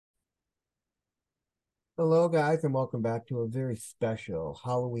Hello, guys, and welcome back to a very special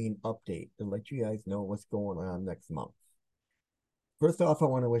Halloween update to let you guys know what's going on next month. First off, I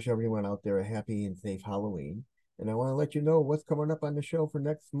want to wish everyone out there a happy and safe Halloween, and I want to let you know what's coming up on the show for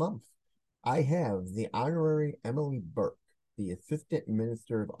next month. I have the Honorary Emily Bourke, the Assistant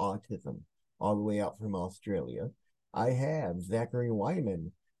Minister of Autism, all the way out from Australia. I have Zachery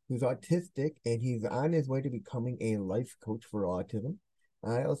Wyman, who's autistic, and he's on his way to becoming a life coach for autism.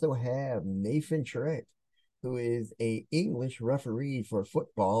 I also have Nathan Sherartt, who is a English referee for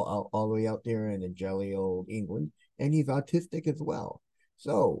football all the way out there in the jelly old England, and he's autistic as well.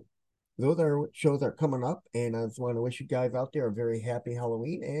 So those are shows that are coming up, and I just want to wish you guys out there a very happy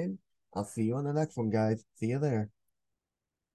Halloween, and I'll see you on the next one, guys. See you there.